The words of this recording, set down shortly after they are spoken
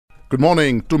Good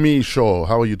morning, Tumisho.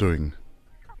 How are you doing?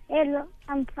 Hello,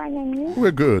 I'm fine and you?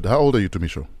 We're good. How old are you,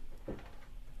 Tumisho?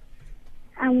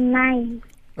 I'm 9.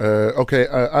 Okay,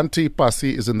 Auntie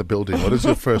Pasi is in the building. What is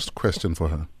your first question for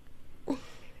her?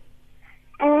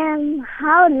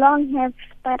 How long have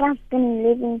spiders been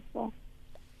living for?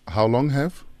 How long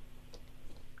have?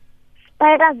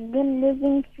 Spiders been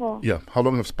living for? Yeah, how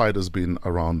long have spiders been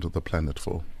around the planet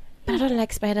for? I don't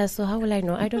like spiders, so how will I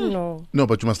know? I don't know. No,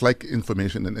 but you must like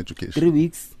information and education. 3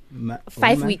 weeks.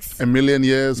 5 weeks. A million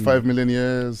years, 5 million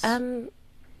years. A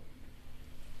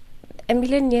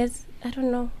million years? I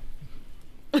don't know.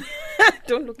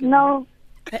 Don't look at No,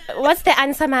 What's the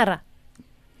answer, Mara?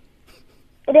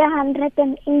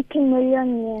 380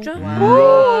 million years.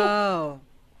 Wow.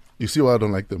 You see why I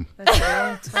don't like them? That's a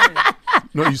long time.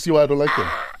 No, you see why I don't like them?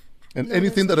 And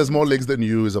anything that has more legs than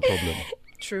you is a problem.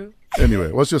 True.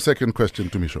 Anyway, what's your second question,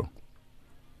 Tumisho?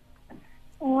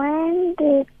 When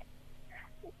did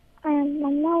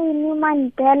Mama Winnie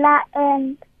Mandela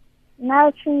and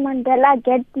Nelson Mandela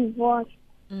get divorced?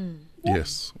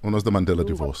 Yes. When was the Mandela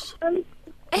divorce? I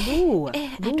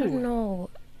don't know.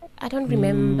 I don't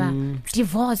remember.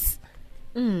 Divorce.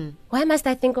 Why must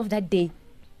I think of that day?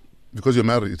 Because you're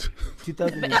married.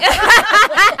 2000,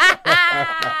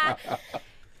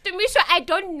 Tumisho, I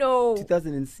don't know.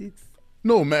 2006.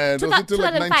 No, man. It was until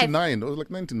like 2005. 99. It was like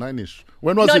 99-ish.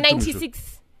 When was No, it, Tumisho?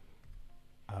 96.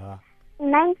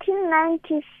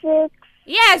 1996,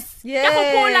 Yes. Yeah.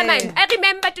 Yakukula, man. I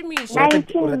remember Tumisho.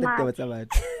 19 March.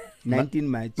 19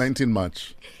 March. 19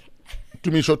 March.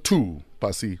 Tumisho 2,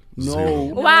 Pasi. No. 0.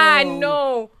 One,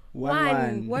 no.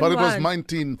 One. But it was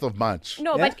 19th of March.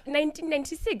 No, Yeah? but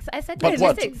 1996. I said But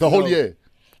what? 96. The whole year?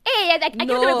 Hey, like, I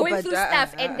No, kept going but, through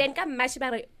stuff and then come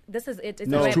Mashibari. This is it. It's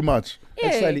No. a It's too much. Yeah.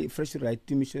 Actually, fresh right.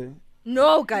 Tumisho.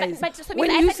 No, guys. But so when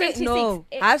I you said say 96, no,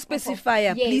 eh, have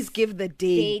specifier. yes. Please give the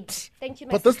date. Date. Thank you,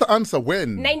 my But that's the answer.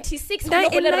 When? 96. In They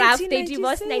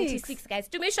divorced 1996. 96, guys.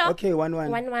 Tumisho. Okay, 1-1.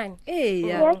 1-1. Hey,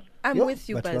 yeah. Yes. I'm Yo, with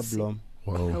you, but Basi. Blom.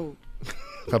 Wow. Oh.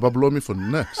 Kaba blow me for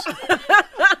next.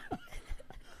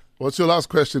 What's your last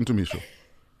question, Tumisho?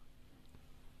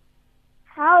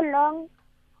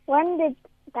 When did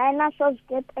dinosaurs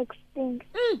get extinct?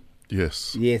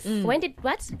 Yes. Yes. When did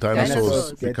what? Dinosaurs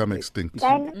Dinosaurs become get extinct.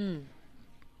 Dino-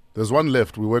 There's one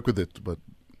left. We work with it, but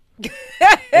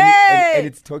And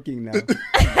it's talking now.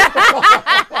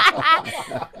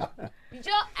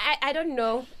 Joe, I don't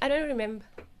know. I don't remember.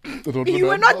 I don't You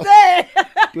were remember. not there.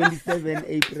 27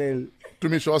 April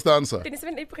Tumisho, what's the answer?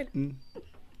 27 April.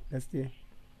 last year.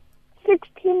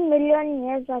 16 million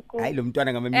years ago. Hayi lo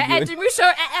mntwana ngama-million.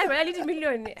 Tumisho, really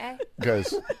million.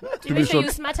 Guys, Tumisho, you're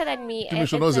Tumisho, smarter than me.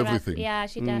 Tumisho knows everything. Yeah,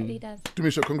 she does. He does.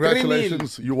 Tumisho,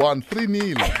 congratulations. You won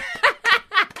 3-0.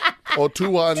 Or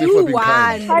 2-1 if we're being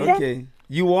kind. 2-1. Pardon? Okay.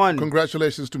 You won.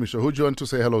 Congratulations, Tumisho. Who do you want to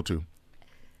say hello to?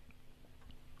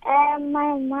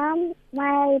 My mom,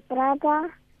 my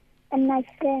brother, and my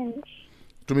friends.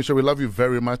 Tumisho, we love you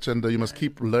very much, and you must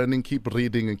keep learning, keep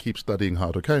reading, and keep studying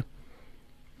hard, okay?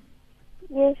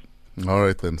 Yes. All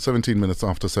right then. 17 minutes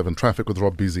after 7. Traffic with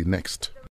Rob Beasy next.